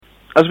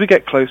As we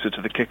get closer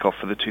to the kickoff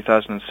for the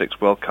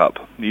 2006 World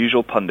Cup, the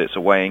usual pundits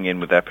are weighing in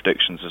with their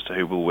predictions as to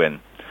who will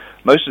win.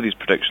 Most of these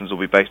predictions will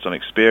be based on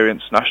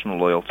experience, national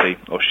loyalty,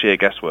 or sheer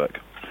guesswork.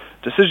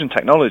 Decision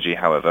Technology,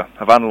 however,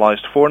 have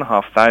analysed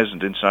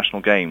 4,500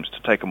 international games to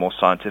take a more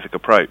scientific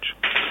approach.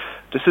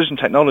 Decision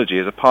Technology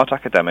is a part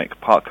academic,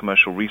 part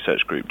commercial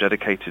research group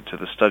dedicated to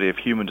the study of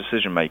human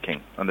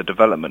decision-making and the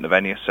development of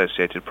any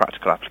associated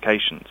practical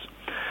applications.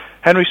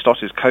 Henry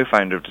Stott is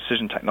co-founder of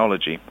Decision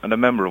Technology and a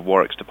member of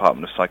Warwick's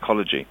Department of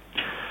Psychology.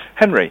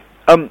 Henry,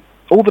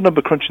 all the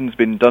number crunching has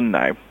been done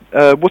now.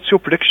 What's your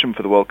prediction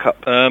for the World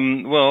Cup?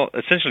 Well,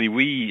 essentially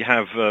we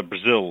have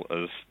Brazil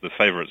as the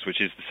favourites,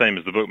 which is the same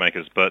as the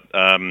bookmakers, but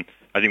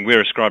I think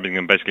we're ascribing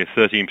them basically a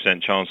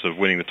 13% chance of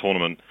winning the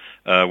tournament,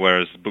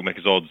 whereas the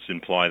bookmakers' odds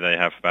imply they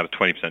have about a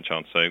 20%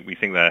 chance. So we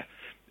think they're,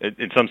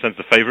 in some sense,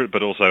 the favourite,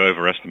 but also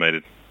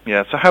overestimated.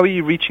 Yeah, so how are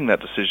you reaching that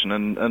decision,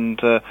 and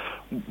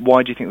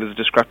why do you think there's a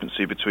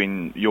discrepancy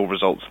between your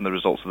results and the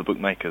results of the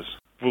bookmakers?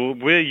 Well,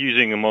 we're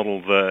using a model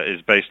that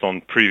is based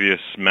on previous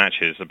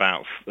matches,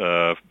 about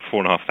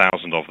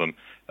 4,500 of them,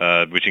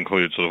 which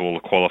include sort of all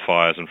the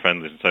qualifiers and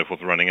friendlies and so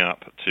forth running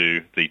up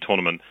to the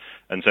tournament.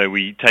 And so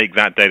we take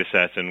that data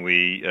set and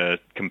we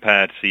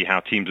compare to see how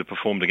teams have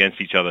performed against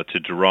each other to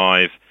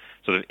derive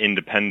sort of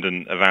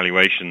independent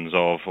evaluations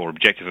of, or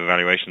objective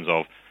evaluations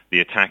of, the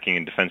attacking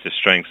and defensive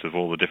strengths of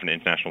all the different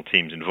international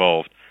teams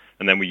involved.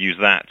 And then we use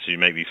that to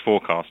make these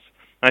forecasts.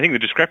 I think the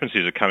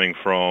discrepancies are coming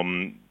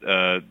from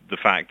the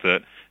fact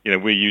that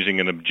we're using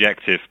an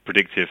objective,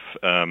 predictive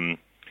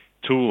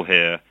tool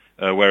here,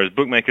 whereas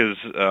bookmakers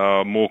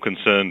are more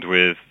concerned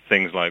with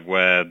things like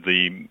where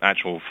the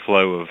actual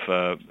flow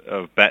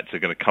of bets are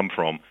going to come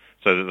from,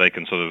 so that they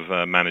can sort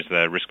of manage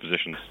their risk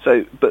positions.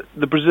 So, but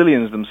the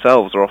Brazilians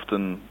themselves are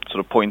often sort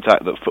of point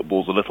out that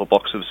football's a little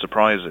box of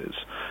surprises.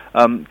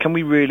 Can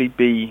we really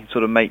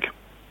make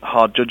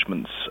hard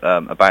judgments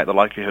about the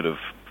likely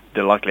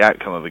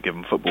outcome of a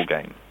given football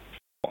game?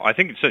 I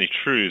think it's certainly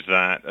true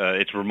that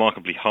it's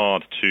remarkably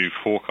hard to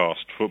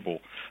forecast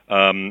football.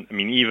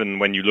 Even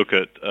when you look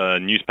at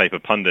newspaper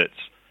pundits,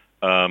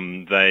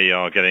 they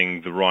are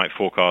getting the right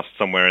forecast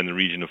somewhere in the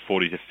region of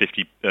 40 to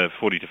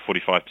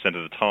 45% of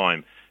the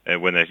time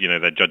when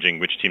they're judging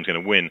which team's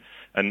going to win.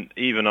 And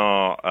even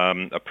our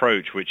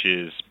approach, which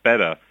is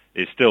better,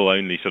 is still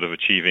only sort of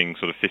achieving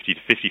sort of 50 to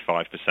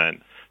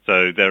 55%.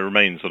 So there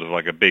remains sort of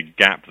like a big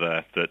gap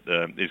there that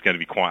is going to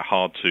be quite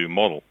hard to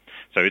model.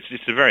 So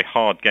it's a very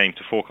hard game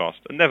to forecast.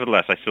 And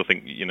nevertheless, I still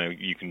think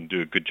you can do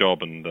a good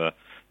job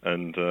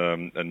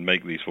and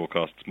make these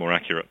forecasts more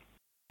accurate.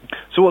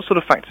 So what sort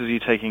of factors are you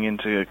taking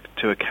into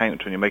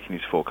account when you're making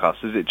these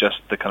forecasts? Is it just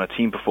the kind of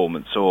team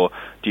performance, or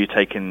do you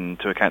take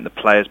into account the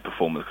players'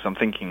 performance? Because I'm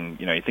thinking,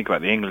 you think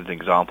about the England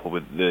example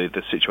with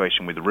the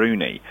situation with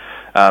Rooney.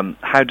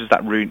 How does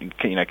that Rooney,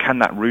 can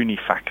that Rooney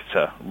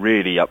factor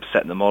really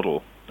upset the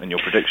model and your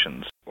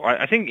predictions?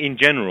 I think in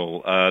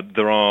general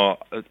there are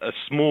a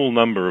small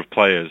number of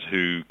players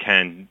who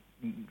can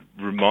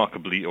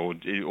remarkably or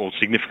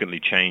significantly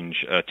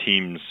change a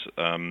team's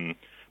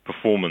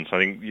performance. I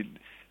think.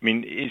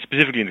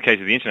 Specifically in the case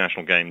of the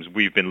international games,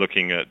 we've been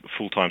looking at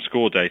full-time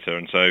score data,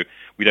 and so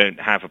we don't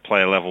have a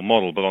player-level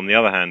model. But on the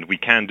other hand, we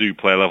can do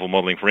player-level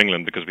modelling for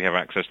England because we have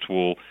access to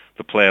all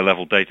the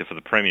player-level data for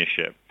the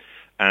Premiership.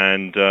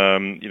 And,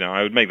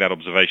 I would make that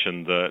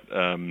observation that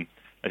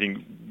I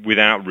think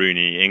without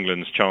Rooney,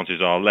 England's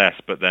chances are less,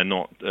 but they're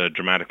not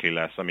dramatically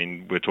less.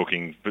 We're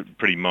talking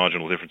pretty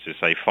marginal differences,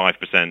 say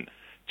 5%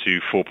 to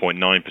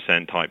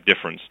 4.9% type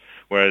difference.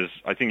 Whereas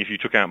I think if you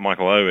took out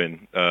Michael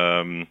Owen,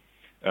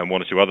 and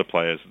one or two other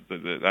players,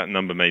 that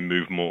number may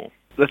move more.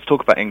 Let's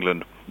talk about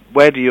England.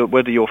 Where do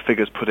your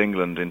figures put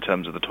England in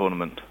terms of the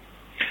tournament?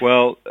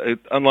 Well,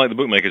 unlike the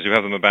bookmakers who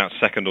have them about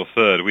second or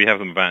third, we have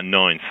them about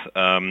ninth,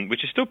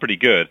 which is still pretty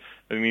good.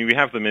 We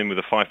have them in with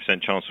a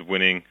 5% chance of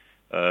winning.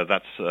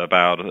 That's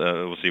about,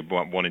 obviously,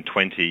 about 1 in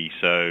 20,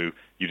 so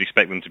you'd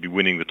expect them to be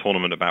winning the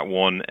tournament about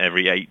 1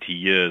 every 80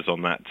 years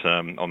on that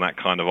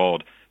kind of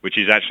odd, which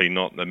is actually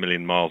not a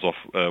million miles off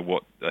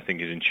what I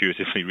think is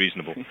intuitively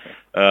reasonable.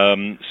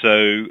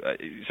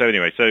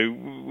 Anyway,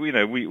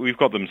 we've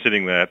got them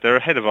sitting there. They're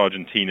ahead of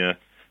Argentina,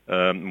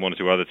 and one or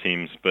two other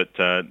teams, but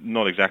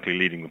not exactly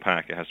leading the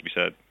pack, it has to be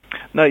said.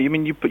 No,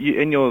 you put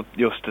in your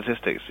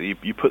statistics,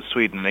 you put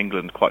Sweden and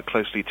England quite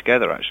closely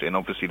together, actually, and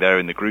obviously they're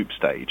in the group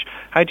stage.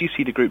 How do you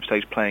see the group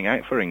stage playing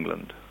out for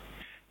England?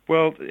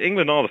 Well,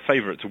 England are the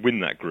favourite to win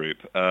that group.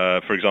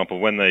 For example,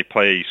 when they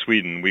play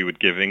Sweden, we would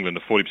give England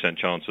a 40%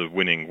 chance of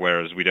winning,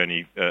 whereas we'd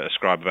only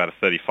ascribe about a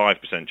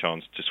 35%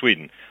 chance to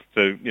Sweden.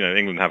 So,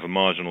 England have a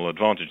marginal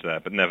advantage there,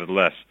 but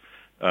nevertheless,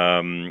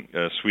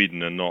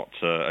 Sweden are not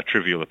a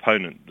trivial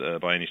opponent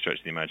by any stretch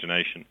of the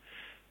imagination.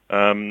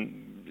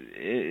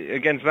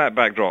 Against that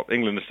backdrop,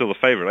 England is still the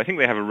favourite. I think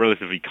they have a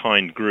relatively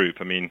kind group.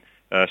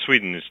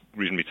 Sweden is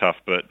reasonably tough,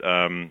 but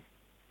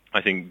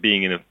I think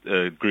being in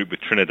a group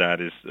with Trinidad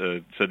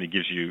certainly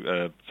gives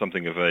you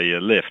something of a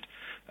lift.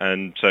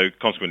 And so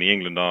consequently,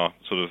 England are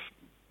sort of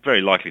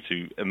very likely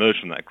to emerge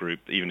from that group,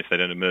 even if they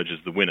don't emerge as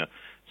the winner.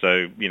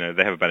 So,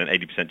 they have about an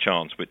 80%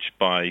 chance, which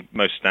by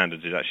most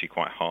standards is actually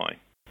quite high.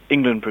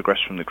 England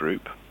progressed from the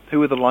group.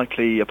 Who are the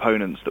likely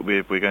opponents that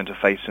we're going to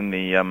face in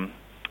the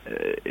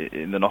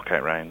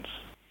knockout rounds?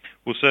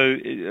 Well, so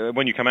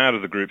when you come out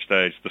of the group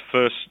stage,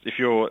 if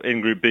you're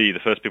in Group B, the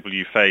first people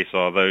you face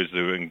are those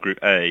who are in Group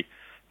A,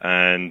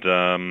 and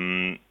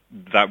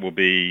that will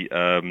be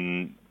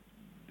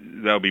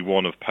that'll be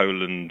one of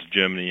Poland,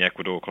 Germany,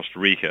 Ecuador, Costa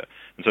Rica,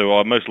 and so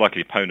our most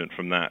likely opponent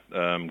from that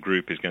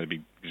group is going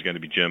to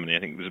be Germany. I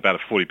think there's about a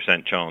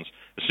 40% chance,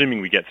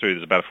 assuming we get through.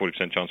 There's about a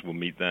 40% chance we'll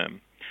meet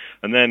them,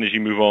 and then as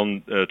you move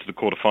on to the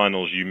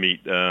quarterfinals, you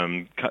meet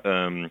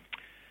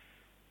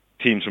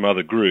teams from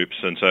other groups,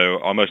 and so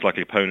our most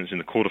likely opponents in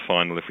the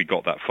quarterfinal, if we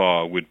got that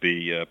far, would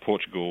be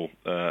Portugal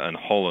and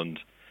Holland,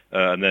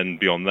 and then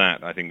beyond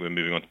that, I think we're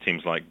moving on to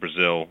teams like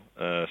Brazil,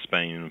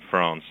 Spain, and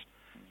France.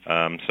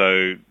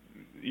 So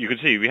you can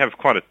see we have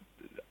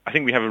I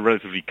think we have a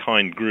relatively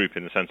kind group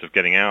in the sense of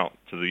getting out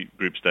to the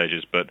group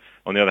stages, but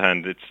on the other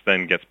hand, it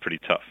then gets pretty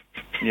tough.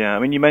 Yeah, I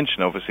mean, you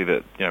mentioned obviously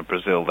that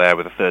Brazil there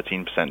with a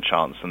 13%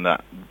 chance, and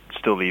that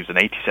still leaves an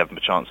 87%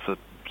 chance for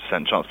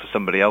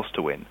somebody else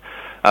to win.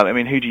 I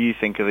mean, who do you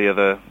think are the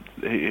other?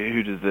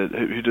 Who did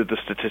the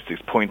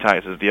statistics point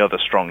out as the other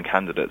strong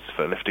candidates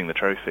for lifting the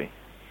trophy?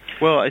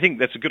 Well, I think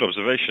that's a good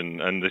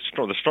observation, and the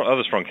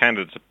other strong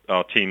candidates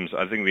are teams.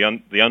 I think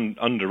the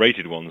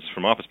underrated ones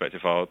from our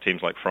perspective are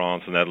teams like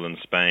France, the Netherlands,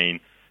 Spain,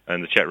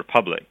 and the Czech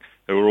Republic,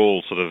 who are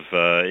all sort of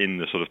in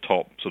the sort of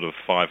top sort of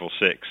 5 or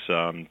 6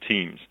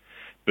 teams,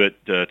 but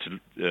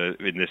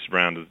in this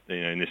round of,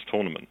 in this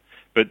tournament.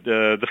 But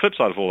the flip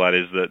side of all that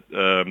is that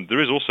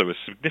there is also a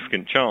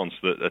significant chance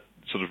that a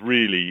sort of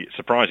really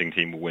surprising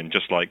team will win,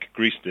 just like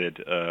Greece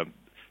did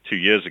 2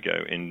 years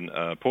ago in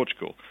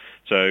Portugal.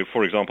 So,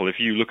 for example, if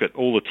you look at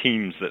all the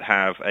teams that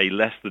have a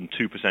less than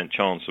 2%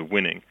 chance of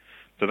winning,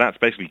 so that's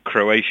basically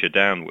Croatia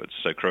downwards,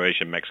 so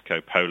Croatia,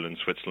 Mexico, Poland,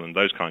 Switzerland,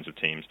 those kinds of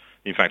teams,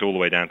 in fact, all the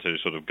way down to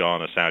sort of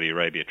Ghana, Saudi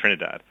Arabia,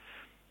 Trinidad.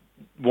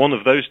 One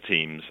of those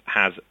teams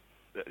has,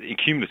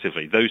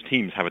 cumulatively, those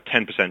teams have a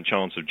 10%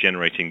 chance of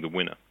generating the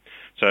winner.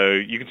 So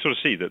you can sort of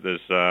see that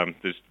there's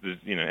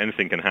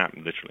anything can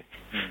happen, literally.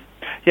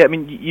 Yeah, I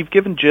mean, you've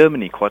given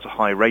Germany quite a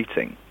high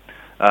rating,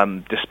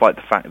 despite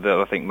the fact that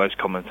I think most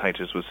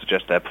commentators would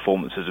suggest their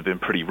performances have been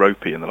pretty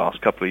ropey in the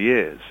last couple of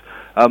years.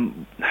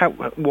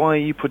 Why are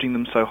you putting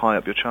them so high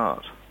up your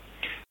chart?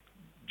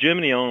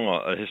 Germany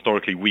are a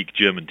historically weak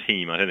German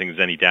team. I don't think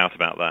there's any doubt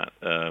about that.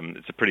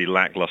 It's a pretty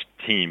lackluster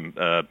team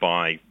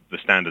by the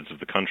standards of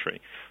the country.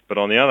 But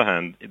on the other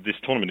hand, this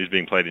tournament is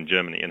being played in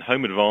Germany, and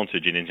home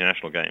advantage in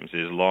international games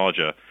is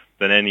larger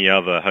than any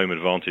other home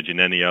advantage in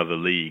any other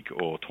league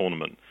or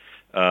tournament.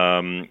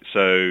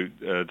 So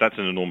that's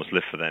an enormous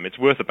lift for them. It's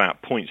worth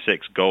about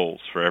 0.6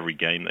 goals for every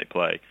game they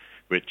play,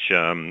 which is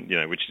an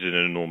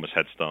enormous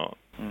head start.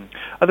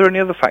 Are there any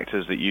other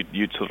factors that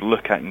you'd sort of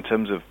look at in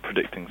terms of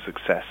predicting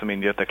success? I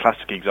mean, the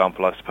classic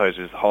example, I suppose,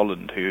 is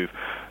Holland, who've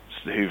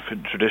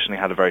traditionally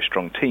had a very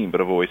strong team, but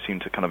have always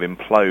seemed to kind of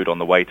implode on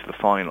the way to the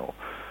final.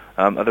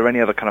 Are there any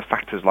other kind of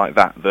factors like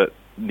that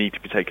need to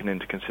be taken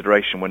into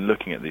consideration when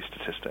looking at these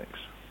statistics?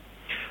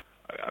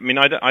 I mean,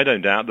 I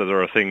don't doubt that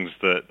there are things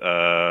that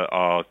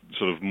are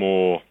sort of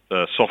more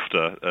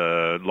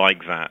softer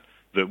like that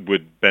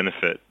would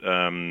benefit.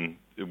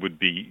 It would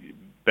be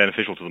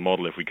beneficial to the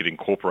model if we could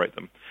incorporate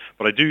them.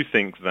 But I do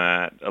think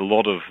that a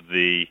lot of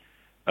the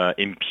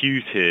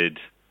imputed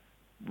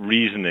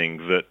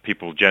reasoning that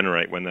people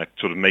generate when they're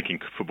sort of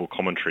making football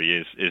commentary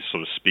is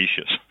sort of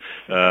specious.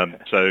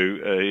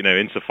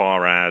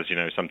 Insofar as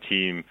some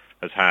team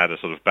has had a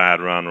sort of bad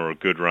run or a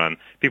good run,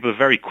 people are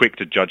very quick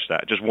to judge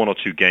that. Just 1 or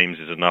 2 games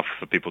is enough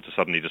for people to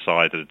suddenly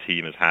decide that a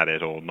team has had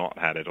it or not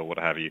had it or what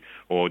have you.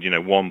 Or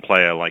one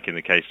player, like in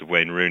the case of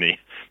Wayne Rooney,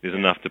 is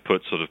enough to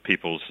put sort of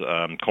people's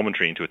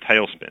commentary into a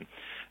tailspin.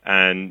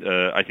 And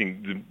I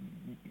think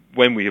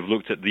when we have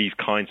looked at these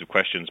kinds of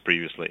questions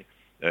previously,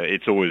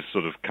 it's always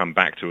sort of come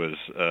back to us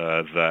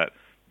that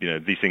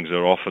these things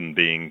are often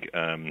being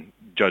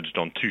judged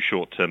on too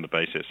short-term a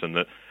basis, and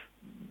that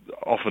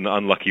often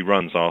unlucky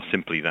runs are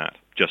simply that,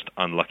 just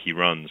unlucky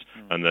runs,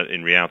 and that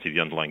in reality the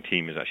underlying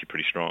team is actually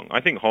pretty strong. I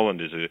think Holland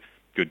is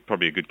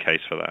probably a good case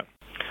for that.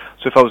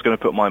 So if I was going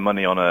to put my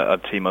money on a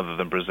team other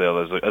than Brazil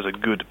as a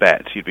good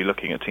bet, you'd be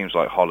looking at teams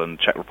like Holland,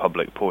 Czech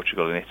Republic,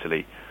 Portugal, and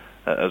Italy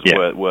as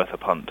worth a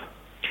punt.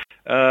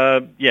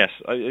 Yes,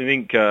 I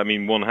think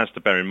one has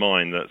to bear in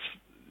mind that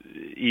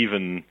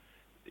even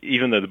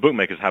though the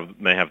bookmakers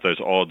may have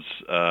those odds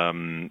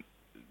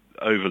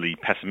overly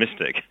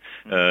pessimistic,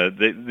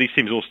 these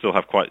teams all still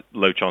have quite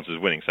low chances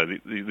of winning. So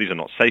these are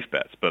not safe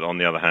bets, but on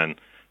the other hand,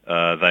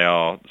 they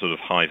are sort of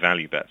high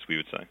value bets, we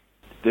would say.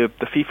 The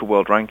FIFA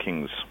World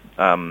Rankings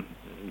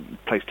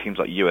place teams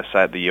like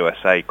the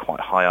USA quite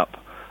high up,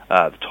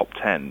 the top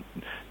 10.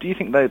 Do you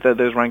think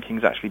those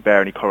rankings actually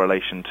bear any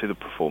correlation to the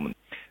performance?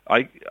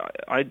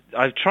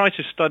 I've tried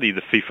to study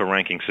the FIFA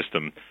ranking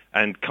system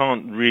and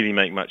can't really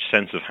make much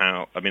sense of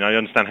how. I mean, I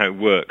understand how it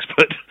works,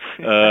 but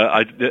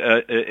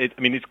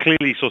it's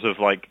clearly sort of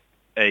like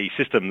a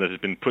system that has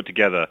been put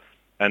together,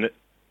 and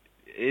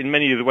in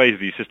many of the ways of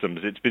these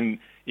systems, it's been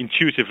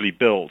intuitively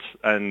built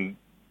and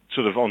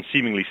sort of on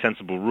seemingly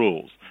sensible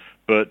rules.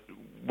 But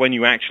when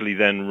you actually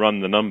then run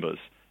the numbers,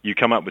 you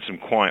come up with some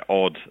quite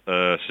odd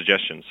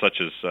suggestions,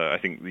 such as I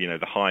think the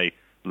high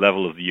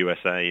level of the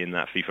USA in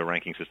that FIFA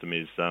ranking system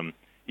is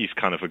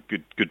kind of a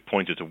good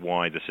pointer to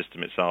why the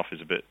system itself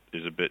is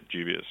a bit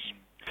dubious.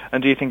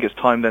 And do you think it's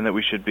time then that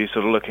we should be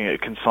sort of looking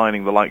at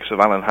consigning the likes of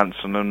Alan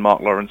Hansen and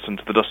Mark Lawrenson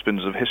to the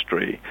dustbins of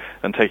history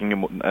and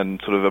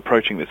and sort of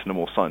approaching this in a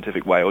more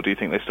scientific way, or do you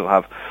think they still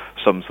have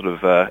some sort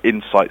of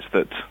insights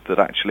that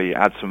actually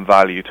add some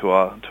value to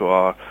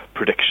our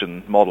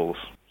prediction models?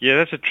 Yeah,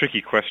 that's a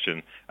tricky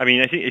question. I mean,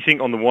 I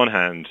think on the one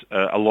hand,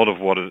 a lot of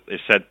what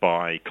is said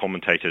by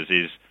commentators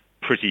is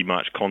pretty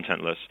much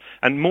contentless,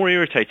 and more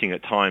irritating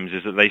at times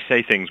is that they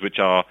say things which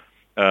are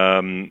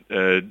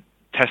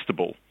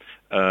testable.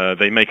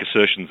 They make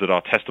assertions that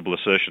are testable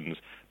assertions,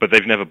 but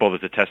they've never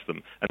bothered to test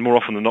them. And more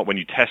often than not, when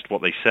you test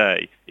what they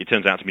say, it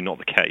turns out to be not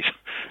the case.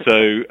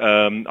 So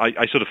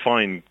I sort of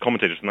find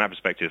commentators from that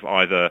perspective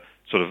either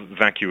sort of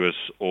vacuous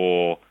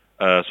or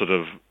sort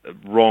of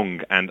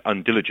wrong and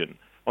undiligent.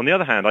 On the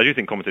other hand, I do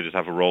think commentators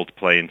have a role to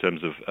play in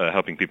terms of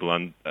helping people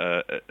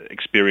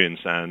experience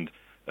and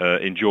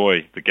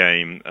enjoy the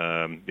game,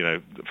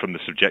 from the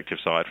subjective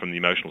side, from the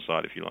emotional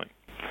side, if you like.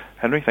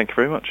 Henry, thank you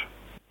very much.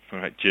 All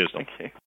right, cheers. Thank you.